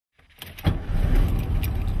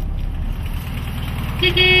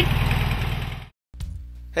Hey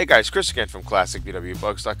guys, Chris again from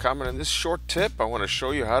ClassicBWBugs.com, and in this short tip I want to show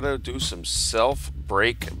you how to do some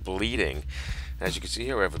self-brake bleeding. As you can see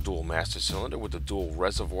here, we have a dual master cylinder with a dual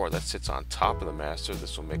reservoir that sits on top of the master.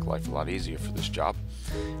 This will make life a lot easier for this job.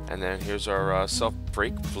 And then here's our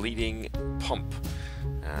self-brake bleeding pump.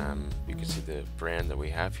 You can see the brand that we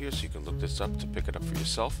have here, so you can look this up to pick it up for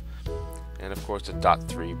yourself. And of course the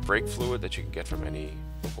 .3 brake fluid that you can get from any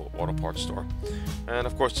local auto parts store. And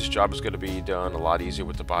of course this job is going to be done a lot easier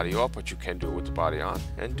with the body off, but you can do it with the body on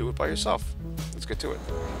and do it by yourself. Let's get to it.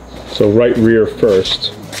 So right rear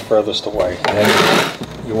first. Furthest away. And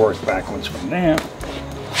then you work backwards from there.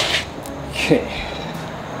 Okay.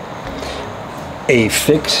 A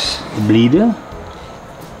fix bleeder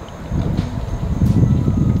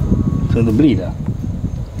to the bleeder.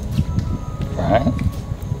 Right.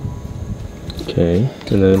 Okay,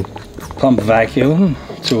 and then Pump vacuum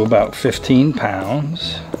to about 15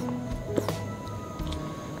 pounds.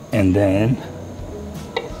 And then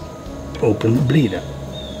open the bleeder.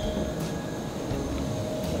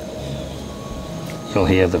 You'll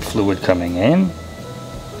hear the fluid coming in,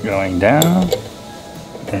 going down,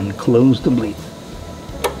 and close the bleed.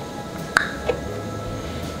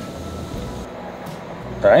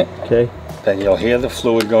 Right? okay. Then you'll hear the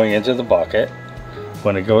fluid going into the bucket.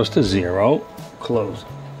 When it goes to 0, close.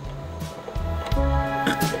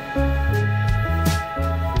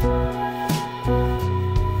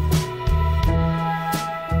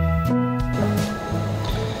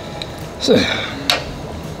 So,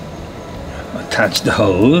 attach the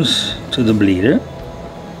hose to the bleeder.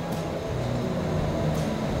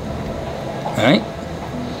 Right?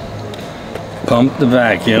 Pump the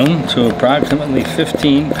vacuum to approximately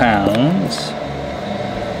 15 pounds.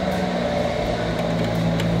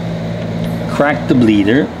 Crack the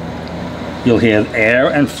bleeder. You'll hear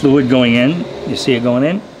air and fluid going in. You see it going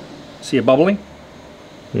in? See it bubbling?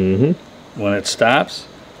 Mm-hmm. When it stops,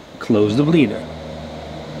 close the bleeder.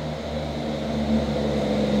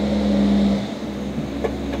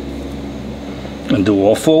 And do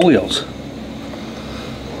all 4 wheels.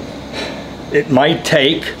 It might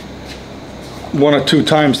take 1 or 2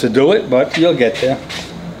 times to do it, but you'll get there.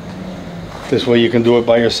 This way you can do it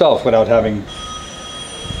by yourself without having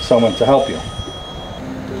someone to help you.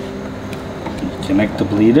 Connect the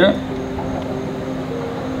bleeder.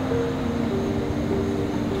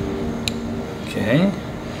 Okay.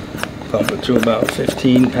 Pump it to about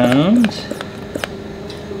 15 pounds.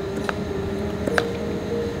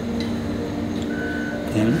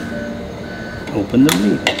 And open the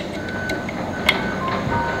bleeder.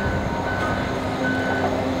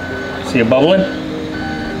 See it bubbling?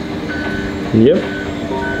 Yep.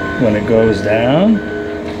 When it goes down,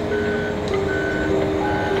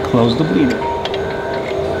 close the bleeder.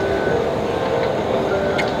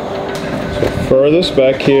 So furthest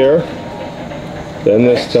back here, then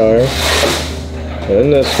this tire, then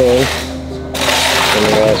this one, and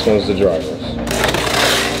the last one's the driver's.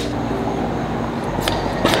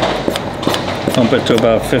 Pump it to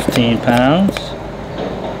about 15 pounds.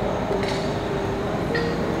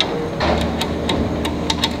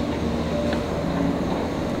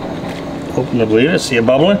 Open the bleeder, see it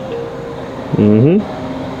bubbling? Mm-hmm.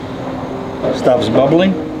 Stops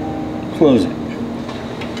bubbling, close it.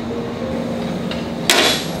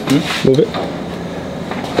 Move it.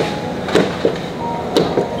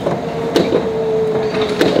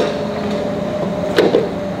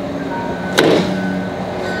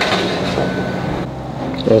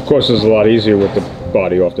 Well, of course, it's a lot easier with the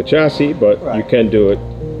body off the chassis, but Right. you can do it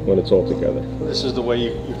when it's all together. This is the way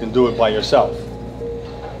you can do it by yourself.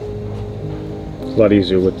 It's a lot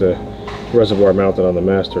easier with the reservoir mounted on the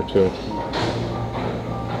master, too.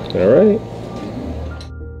 All right.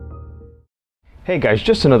 Hey guys,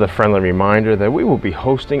 just another friendly reminder that we will be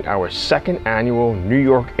hosting our 2nd annual New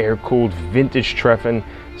York Air-Cooled Vintage Treffen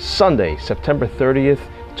Sunday, September 30th,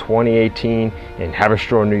 2018 in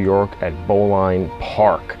Haverstraw, New York at Bowline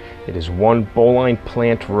Park. It is 1 Bowline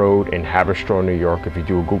Plant Road in Haverstraw, New York if you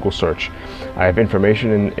do a Google search. I have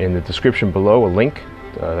information in the description below, a link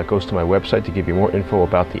that goes to my website to give you more info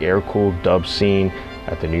about the air-cooled dub scene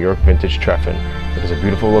at the New York Vintage Treffen. It is a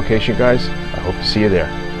beautiful location, guys. I hope to see you there.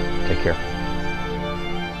 Take care.